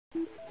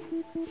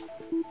I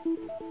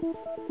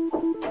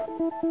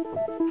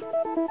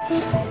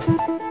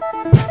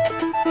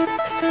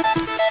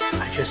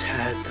just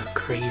had the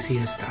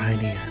craziest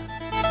idea.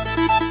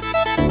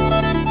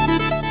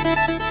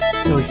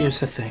 So here's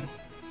the thing.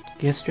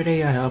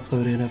 Yesterday I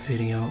uploaded a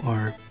video,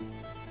 or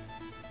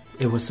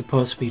it was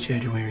supposed to be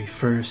January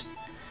 1st,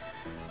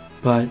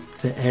 but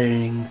the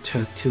editing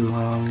took too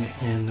long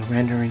and the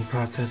rendering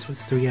process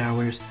was 3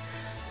 hours,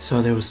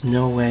 so there was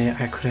no way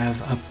I could have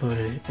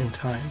uploaded it in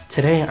time.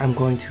 Today I'm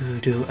going to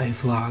do a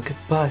vlog,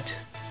 but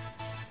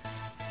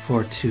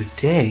for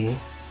today,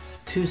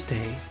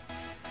 Tuesday,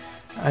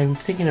 I'm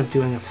thinking of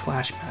doing a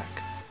flashback.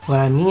 What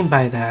I mean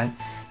by that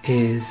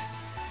is,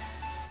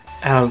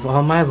 out of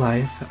all my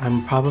life,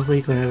 I'm probably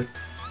going to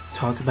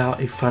talk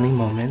about a funny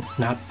moment,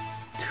 not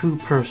too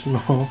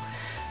personal,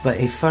 but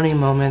a funny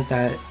moment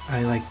that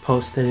I like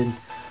posted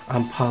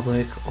on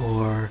public,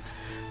 or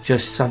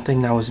just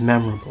something that was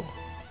memorable.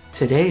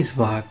 Today's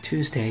vlog,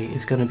 Tuesday,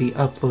 is going to be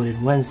uploaded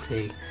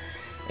Wednesday,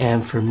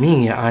 and for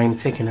me, I'm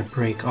taking a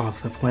break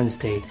off of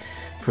Wednesday.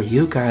 For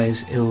you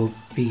guys, it'll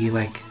be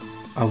like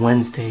a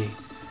Wednesday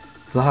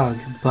vlog,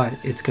 but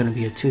it's going to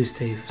be a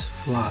Tuesday's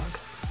vlog,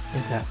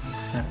 if that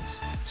makes sense.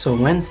 So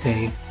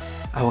Wednesday,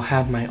 I will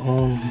have my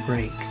own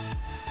break,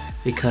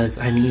 because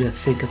I need to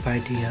think of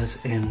ideas,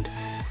 and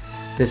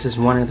this is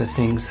one of the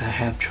things I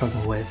have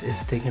trouble with,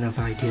 is thinking of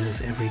ideas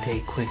every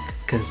day quick,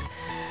 because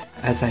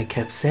as I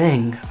kept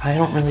saying, I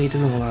don't really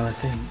do a lot of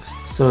things.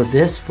 So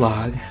this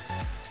vlog,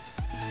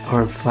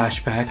 or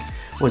flashback,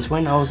 was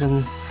when I was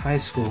in high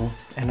school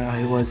and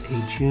I was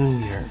a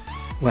junior.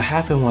 What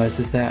happened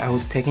was that I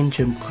was taking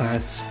gym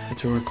class.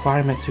 It's a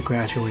requirement to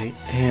graduate,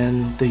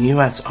 and the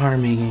US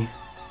Army,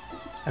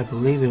 I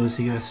believe it was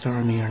the US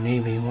Army or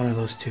Navy, one of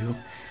those two,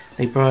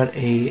 they brought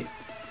a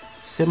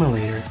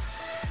simulator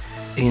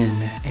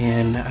in,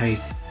 and I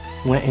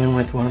went in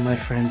with one of my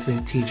friends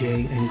named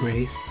TJ and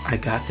Grace. I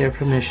got their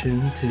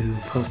permission to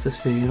post this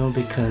video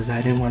because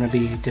I didn't want to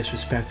be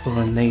disrespectful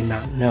and they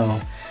not know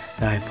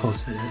that I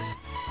posted this.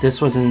 This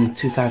was in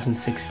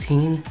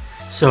 2016,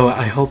 so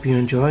I hope you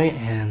enjoy,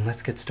 and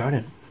let's get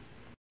started.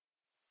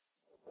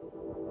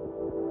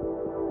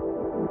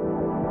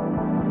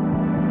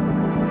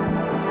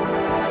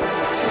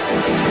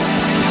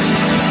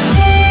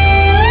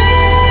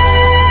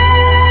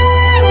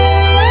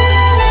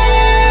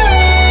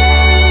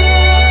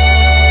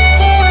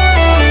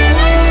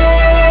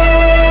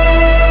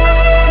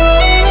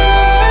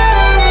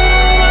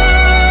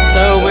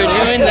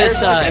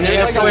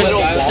 Air Force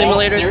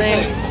simulator thing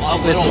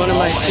with one of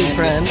my two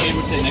friends,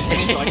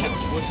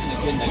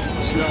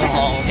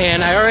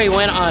 and I already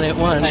went on it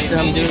once, so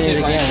I'm doing it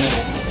again.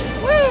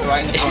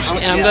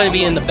 And I'm going to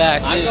be in the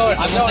back.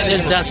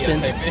 There's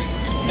Dustin. There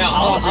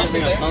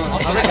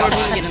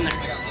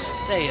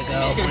you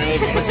go.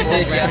 What's a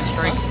good rapid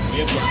strike?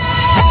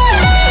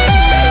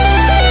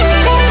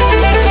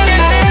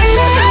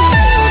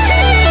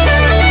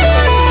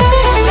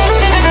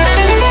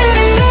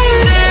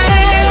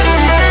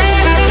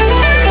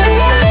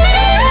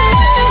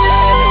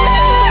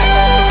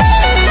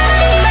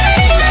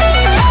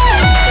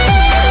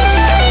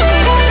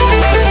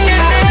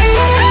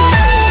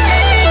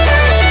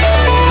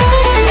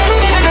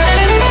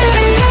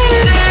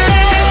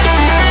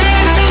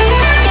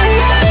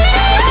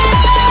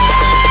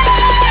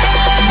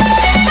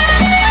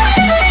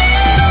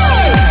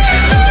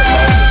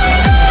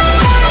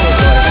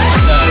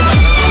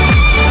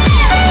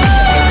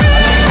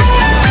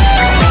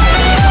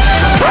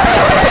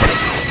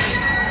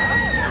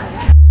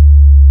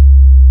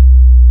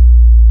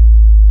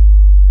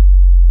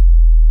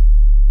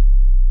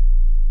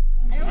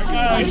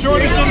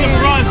 Shortest in the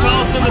front,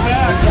 tallest in the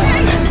back.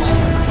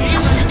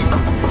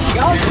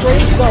 Y'all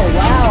scream so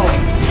loud.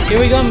 Here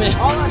we go, man.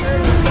 All I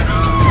heard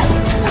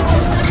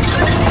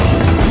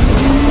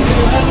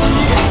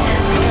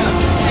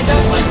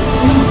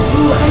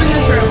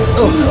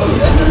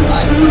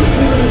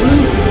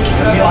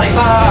Be like,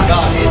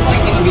 God, it's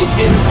like gonna be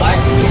hidden black.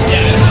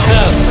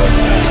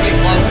 Yeah, it's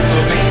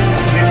claustrophobic.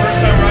 First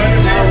time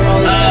riders here?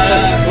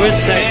 We're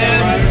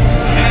second riders.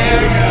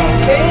 Here we go.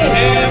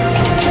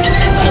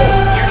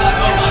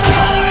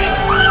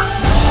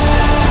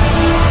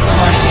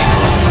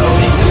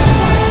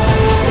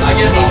 I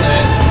guess I'll do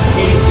it.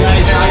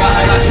 Guys,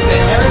 I got you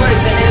there. Everybody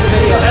send me the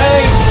video.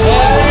 Hey!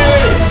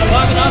 I'm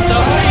talking also.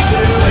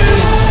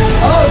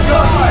 Oh,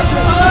 God!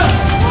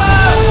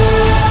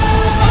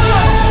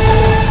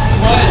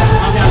 What?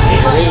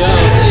 Here we go.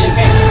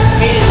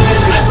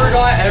 I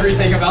forgot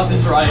everything about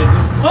this ride.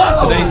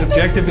 Today's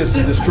objective is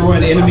to destroy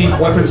an enemy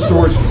weapon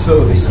storage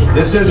facility.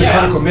 This is a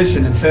critical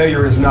mission, and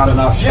failure is not an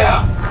option.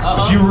 Yeah.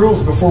 A few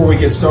rules before we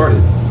get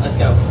started. Let's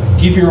go.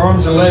 Keep your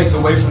arms and legs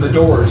away from the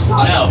doors,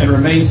 and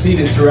remain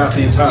seated throughout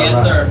the entire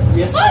ride.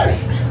 Yes, sir. Yes, sir.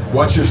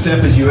 Watch your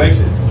step as you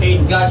exit.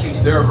 Got you.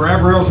 There are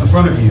grab rails in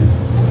front of you,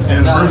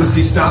 and an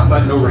emergency stop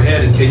button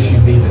overhead in case you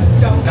need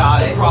them.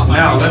 Got it.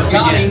 Now, let's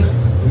begin.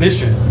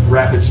 Mission,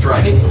 Rapid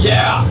Strike.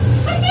 Yeah.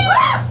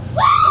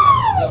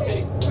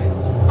 Okay.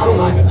 Oh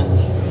my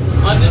goodness.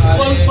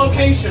 Undisclosed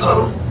location.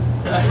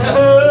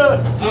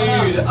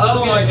 Dude, Dude,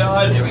 oh my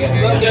god. Here we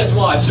go. Just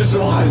watch, just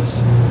watch.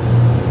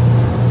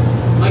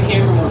 My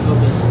camera more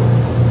focused.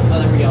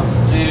 Oh, there we go.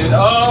 Dude,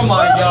 oh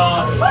my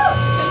god.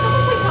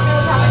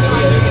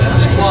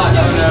 Just watch.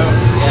 Oh no.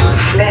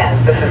 Yeah. Man,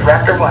 this is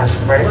Raptor 1.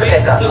 Ready for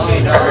takeoff. Okay,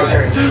 no.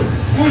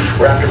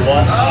 Raptor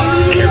 1.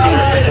 Clear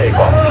for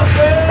takeoff.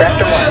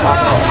 Raptor 1.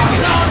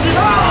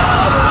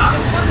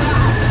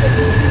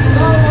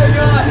 Oh my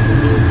god.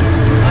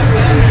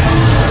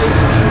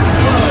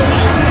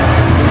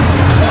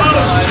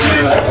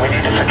 We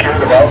need to secure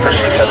the route for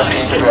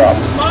C-17 to drop.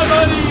 My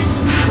money.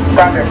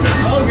 Roger.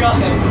 Oh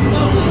god.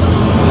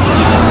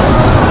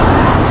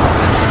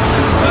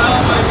 Oh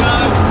my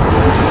god.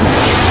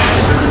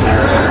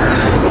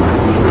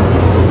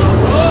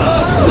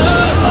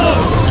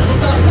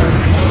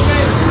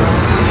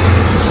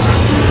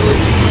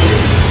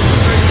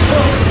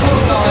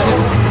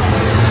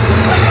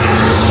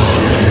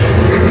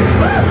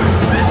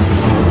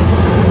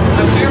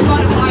 I'm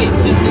terrified of heights.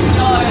 Just keep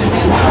going.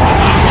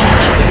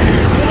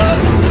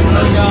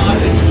 Oh god.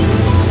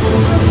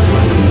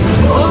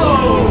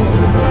 Whoa.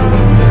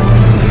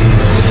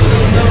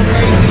 So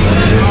crazy.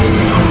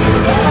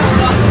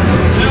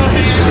 No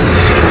hands.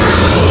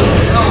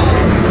 Oh,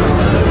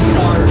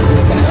 sharp.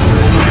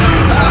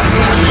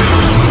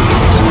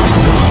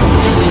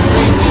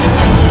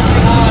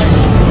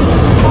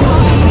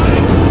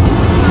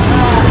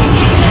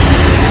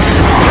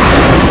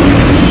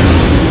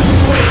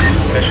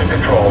 Mission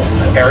control.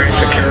 Area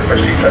secure for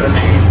C-17.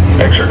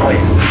 Picture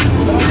clean.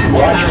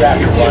 Roger,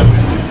 Raptor 1.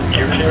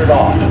 You're cleared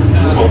off.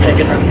 We'll take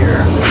it from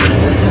here.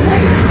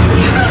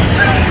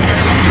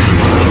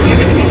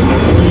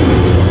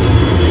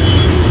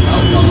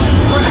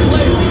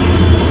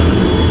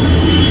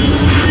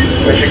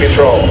 Mission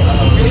control.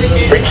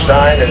 Reach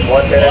 9 in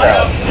 1 minute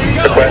out.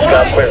 Request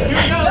stop clearance.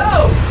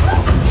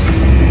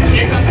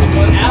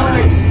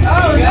 Alex!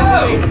 Oh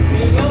no!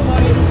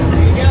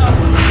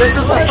 This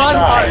is the fun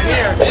part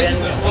here. Wind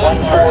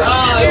 140.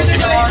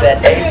 Set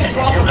 8.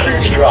 You're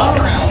cleared to drop.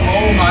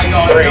 Oh my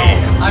god. 3,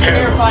 I'm 2,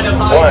 terrified of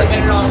 1. heights.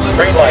 Depending on what-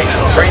 Green light.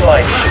 Green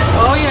light.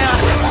 Oh yeah.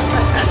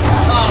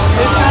 Oh,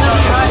 it's gotta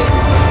be right.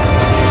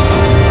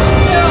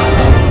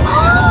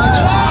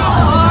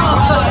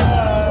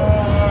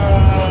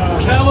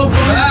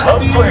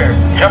 Road clear.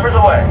 Jumpers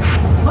away.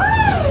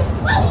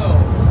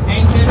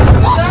 Ancient.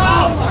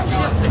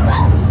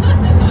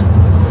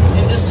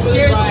 It just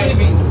scared the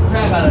living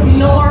crap out of me.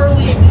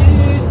 Gnarly, dude.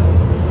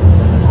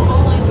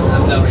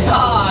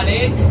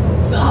 Sonic.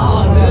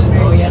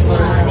 Oh yes,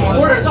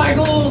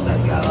 motorcycles.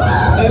 Let's go.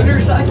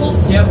 Motorcycles.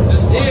 Yep.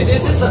 Dude,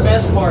 this is the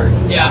best part.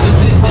 Yeah. This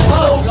is.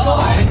 Oh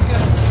god.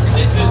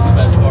 This is the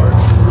best part.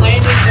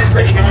 Landings and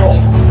Mission control.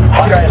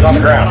 Hot guy is on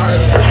the ground.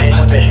 Proceed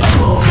with mission.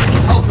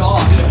 Oh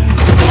god.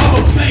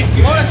 Oh thank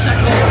you.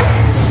 Motorcycle.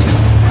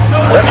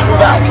 Let's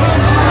move out.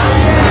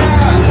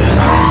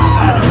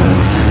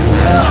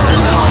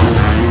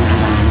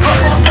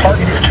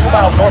 Target is 2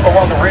 miles north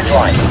along the ridge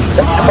line.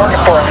 Let's target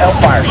for a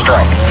hellfire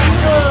strike.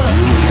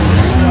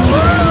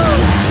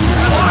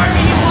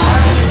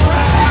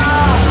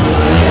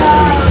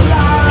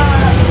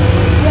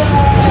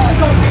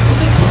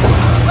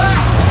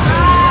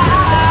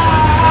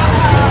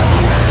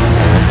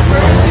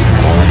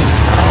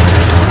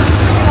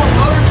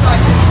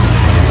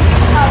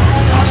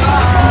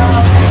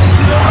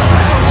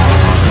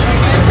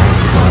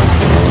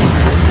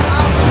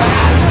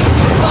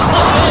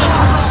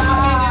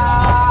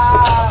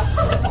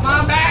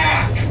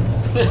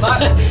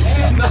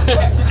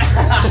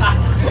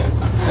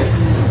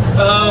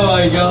 Oh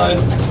my god.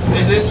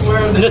 Is this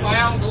where the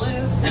clowns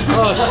live?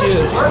 Oh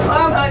shoot. We're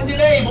clown hunting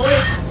today,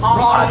 boys.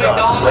 Ronald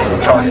McDonald.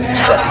 Laser target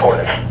set for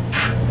this.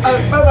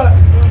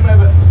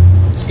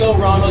 Let's go,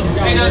 Ronald.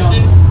 Hey,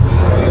 Dustin.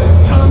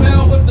 Come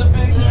out with the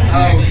big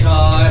axe. Oh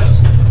gosh.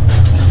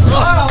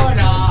 Oh,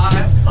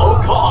 nice. Oh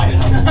god.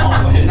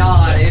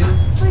 Nah, dude.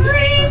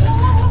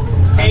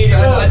 Hey, dude.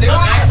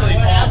 Actually,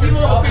 Paul. You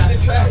little piece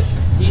of trash.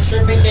 You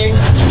tripping, King?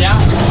 Yeah.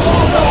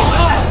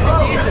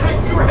 Jesus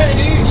Christ,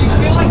 dude, you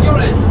feel like you're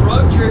on a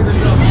drug trip or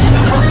something.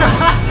 You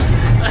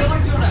feel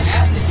like you're on an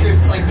acid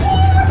trip. It's like,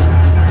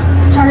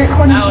 Target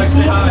coordinates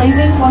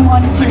blazing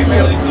 1122.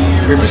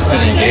 Group is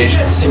clearly engaged.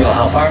 Single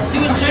hellfire.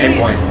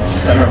 Aimpoint.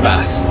 Center of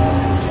mass.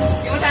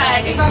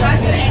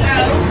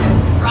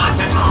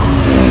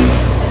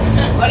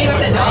 what do you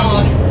want the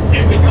dog?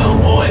 Here we go,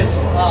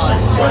 boys.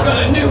 We're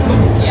gonna nuke them.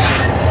 Yeah.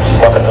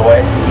 Weapons away.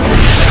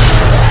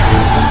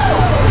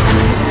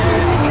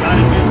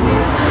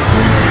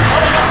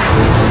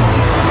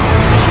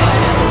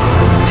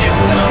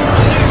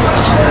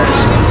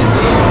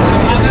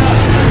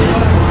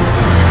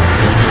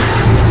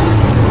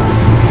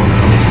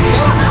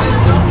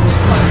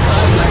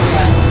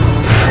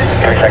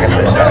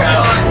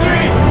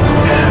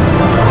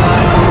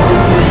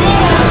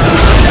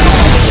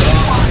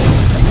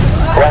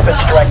 Rapid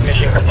strike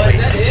mission complete.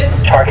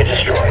 Target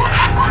destroyed.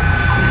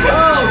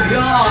 Oh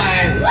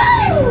god!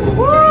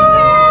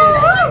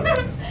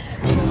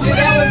 Dude,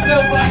 that was so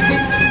funny.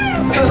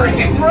 It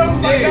freaking broke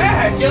my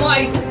back. You're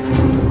like,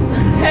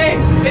 Hey,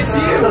 it's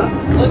you!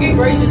 Look at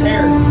Grace's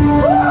hair.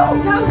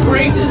 Woo!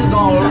 Grace's is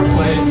all over the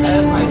place.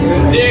 That's my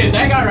dude. Dude,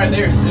 that guy right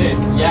there is sick.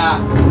 Yeah.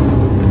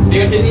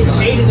 Dude, it's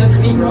Hayden, that's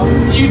me, bro.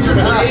 Future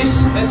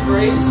Grace. That's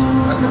Grace.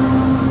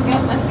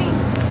 Yeah, that's me.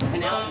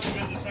 And now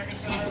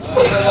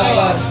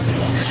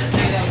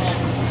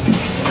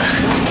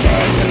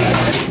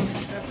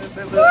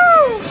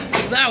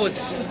That was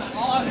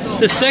awesome.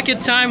 The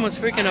second time was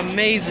freaking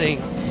amazing.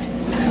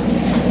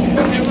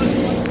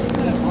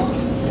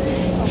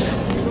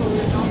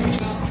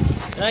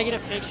 Can I get a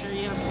picture of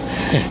you?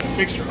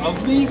 Picture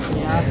of me?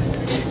 Yeah.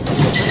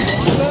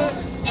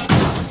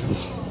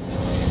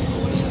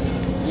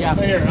 Yeah.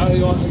 Right here, I'll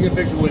get a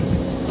picture with you.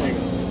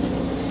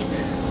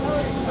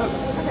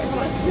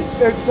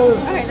 There you go.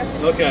 Okay, that's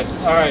it. Okay,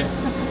 alright.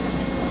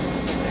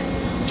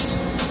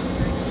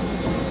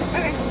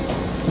 Okay.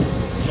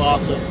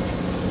 Awesome.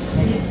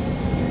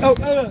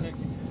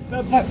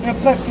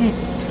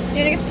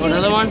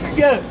 Another one?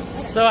 Yeah.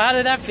 So how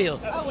did that feel?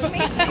 Oh, with me?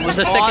 It was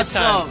the second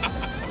time.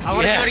 I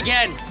want to do it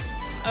again.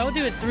 I will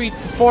do it 3,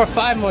 4,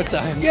 5 more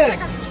times. Yeah.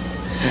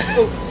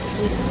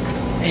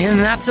 And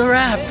that's a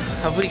wrap.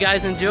 Hope you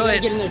guys enjoy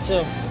it. Get in there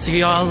too. See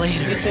y'all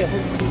later. Me too.